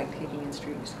kind of dragged kicking and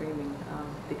screaming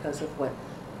because of what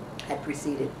had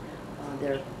preceded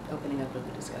their opening up of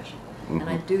the discussion. Mm-hmm. And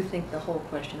I do think the whole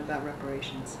question about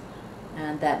reparations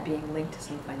and that being linked to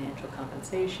some financial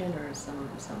compensation or some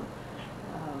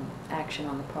action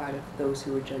on the part of those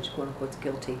who were judged quote-unquote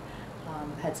guilty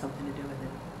had something to do with it.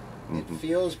 It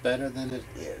feels better than it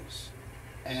is.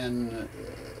 And,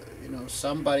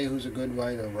 somebody who's a good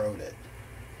writer wrote it.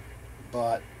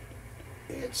 But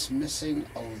it's missing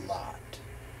a lot.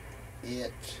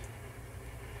 It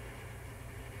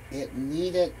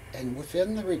needed, and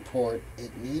within the report,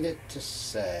 it needed to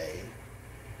say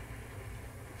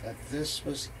that this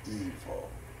was evil.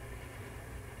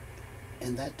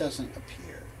 And that doesn't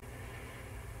appear.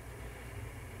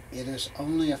 It is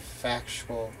only a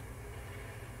factual,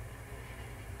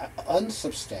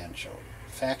 unsubstantial,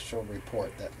 factual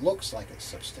report that looks like it's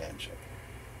substantial.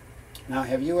 Now,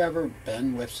 have you ever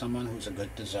been with someone who's a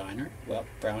good designer? Well,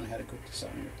 Brown had a good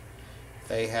designer.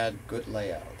 They had good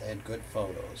layout. They had good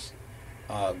photos.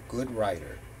 Good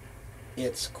writer.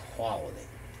 It's quality.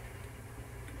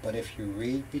 But if you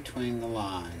read between the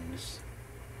lines,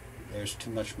 there's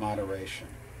too much moderation.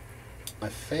 My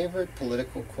favorite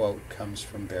political quote comes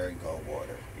from Barry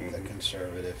Goldwater, the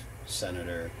conservative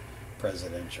senator,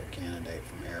 presidential candidate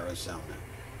from Arizona.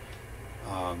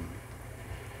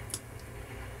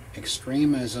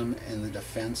 Extremism in the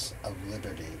defense of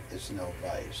liberty is no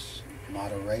vice.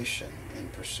 Moderation in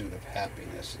pursuit of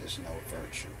happiness is no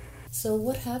virtue. So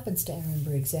what happens to Aaron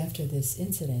Briggs after this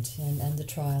incident and the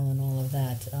trial and all of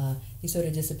that? He sort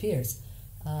of disappears.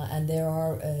 And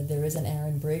there is an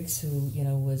Aaron Briggs who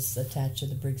was attached to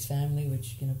the Briggs family,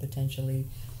 which potentially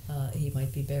he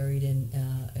might be buried in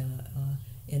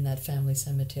that family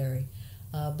cemetery.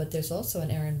 But there's also an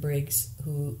Aaron Briggs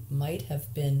who might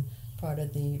have been part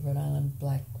of the Rhode Island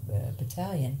Black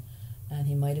Battalion, and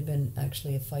he might have been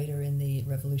actually a fighter in the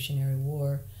Revolutionary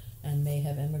War, and may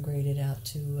have emigrated out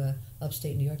to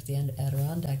upstate New York, the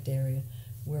Adirondack area,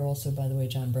 where also, by the way,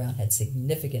 John Brown had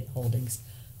significant holdings.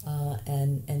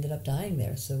 And ended up dying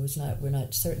there. So we're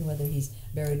not certain whether he's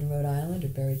buried in Rhode Island or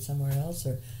buried somewhere else,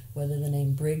 or whether the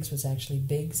name Briggs was actually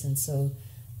Biggs. And so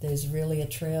there's really a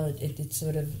trail. It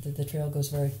sort of, the trail goes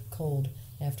very cold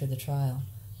after the trial.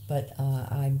 But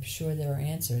I'm sure there are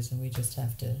answers, and we just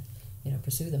have to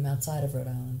pursue them outside of Rhode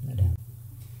Island, no doubt.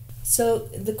 So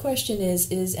the question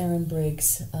is Aaron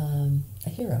Briggs a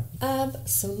hero?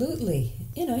 Absolutely.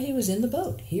 He was in the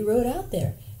boat. He rowed out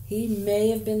there. He may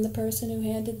have been the person who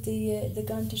handed the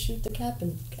gun to shoot the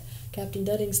captain, Captain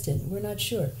Duddingston. We're not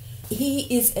sure. He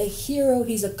is a hero.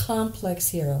 He's a complex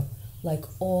hero, like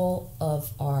all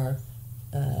of our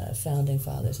founding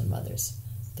fathers and mothers.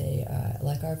 They are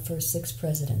like our first 6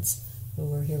 presidents who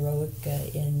were heroic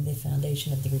in the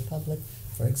foundation of the Republic.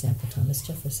 For example, Thomas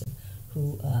Jefferson,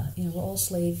 who were all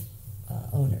slave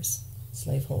owners,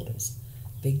 slave holders.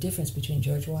 Big difference between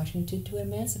George Washington, who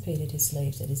emancipated his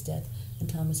slaves at his death, and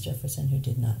Thomas Jefferson, who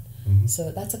did not. Mm-hmm.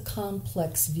 So that's a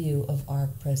complex view of our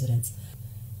presidents.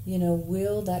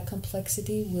 Will that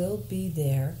complexity will be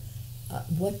there?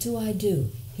 What do I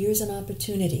do? Here's an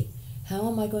opportunity. How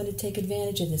am I going to take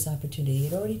advantage of this opportunity?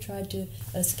 He'd already tried to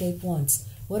escape once.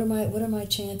 What are my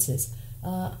chances?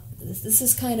 This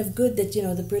is kind of good that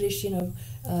the British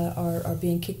are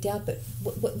being kicked out, but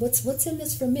what's in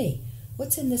this for me?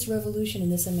 What's in this revolution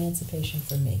and this emancipation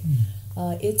for me?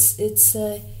 It's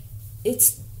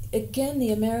again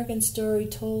the American story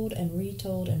told and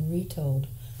retold and retold.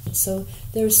 So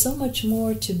there's so much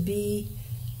more to be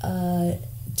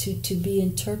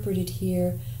interpreted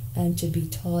here, and to be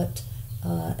taught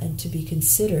and to be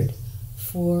considered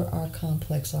for our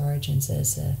complex origins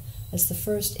as the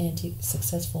first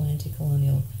successful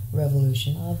anti-colonial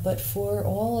revolution, but for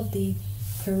all of the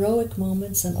heroic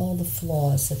moments and all the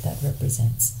flaws that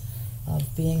represents,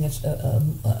 of being a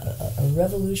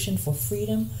revolution for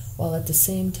freedom, while at the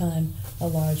same time a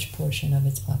large portion of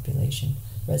its population,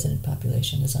 resident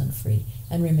population, was unfree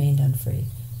and remained unfree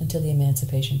until the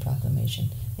Emancipation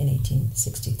Proclamation in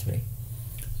 1863,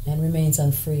 and remains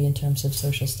unfree in terms of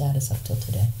social status up till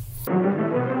today.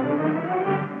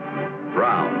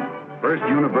 Brown, first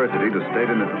university to state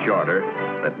in its charter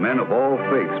that men of all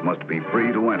faiths must be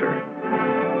free to enter.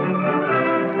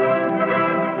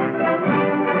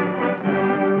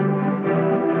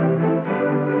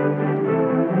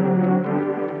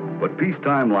 But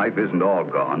peacetime life isn't all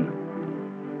gone.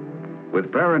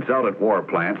 With parents out at war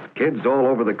plants, kids all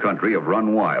over the country have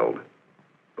run wild.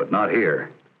 But not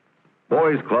here.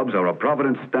 Boys' clubs are a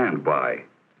Providence standby,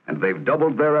 and they've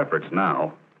doubled their efforts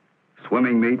now.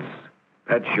 Swimming meets,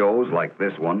 pet shows like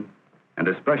this one, and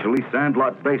especially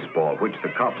sandlot baseball, which the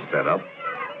cops set up,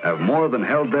 have more than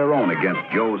held their own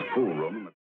against Joe's pool room.